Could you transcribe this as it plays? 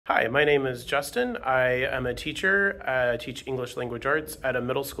Hi, my name is Justin. I am a teacher. I teach English language arts at a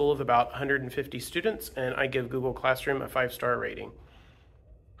middle school of about 150 students, and I give Google Classroom a 5-star rating.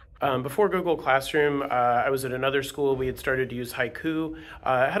 Before Google Classroom, I was at another school. We had started to use Haiku.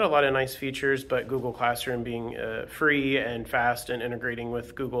 It had a lot of nice features, but Google Classroom being free and fast and integrating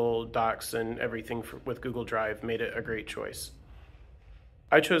with Google Docs and everything with Google Drive made it a great choice.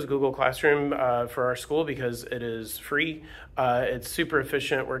 I chose Google Classroom for our school because it is free. It's super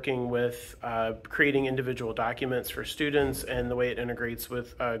efficient working with creating individual documents for students, and the way it integrates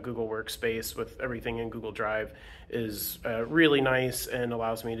with Google Workspace with everything in Google Drive is really nice and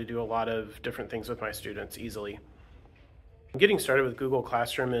allows me to do a lot of different things with my students easily. Getting started with Google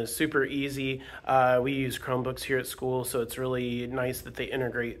Classroom is super easy. We use Chromebooks here at school, so it's really nice that they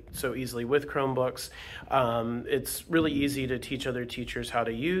integrate so easily with Chromebooks. It's really easy to teach other teachers how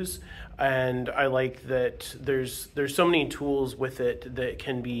to use, and I like that there's so many tools with it that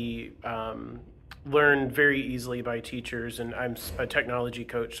can be learned very easily by teachers, and I'm a technology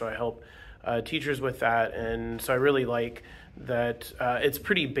coach, so I help teachers with that, and so I really like that it's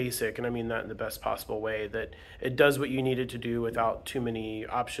pretty basic, and I mean that in the best possible way, that it does what you need it to do without too many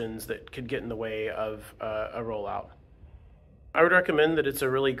options that could get in the way of a rollout. I would recommend that it's a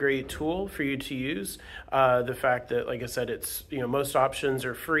really great tool for you to use. The fact that, like I said, it's, most options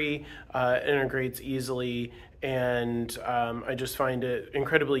are free, integrates easily, and I just find it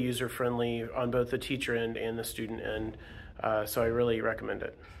incredibly user-friendly on both the teacher end and the student end, so I really recommend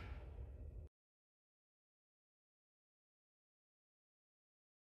it.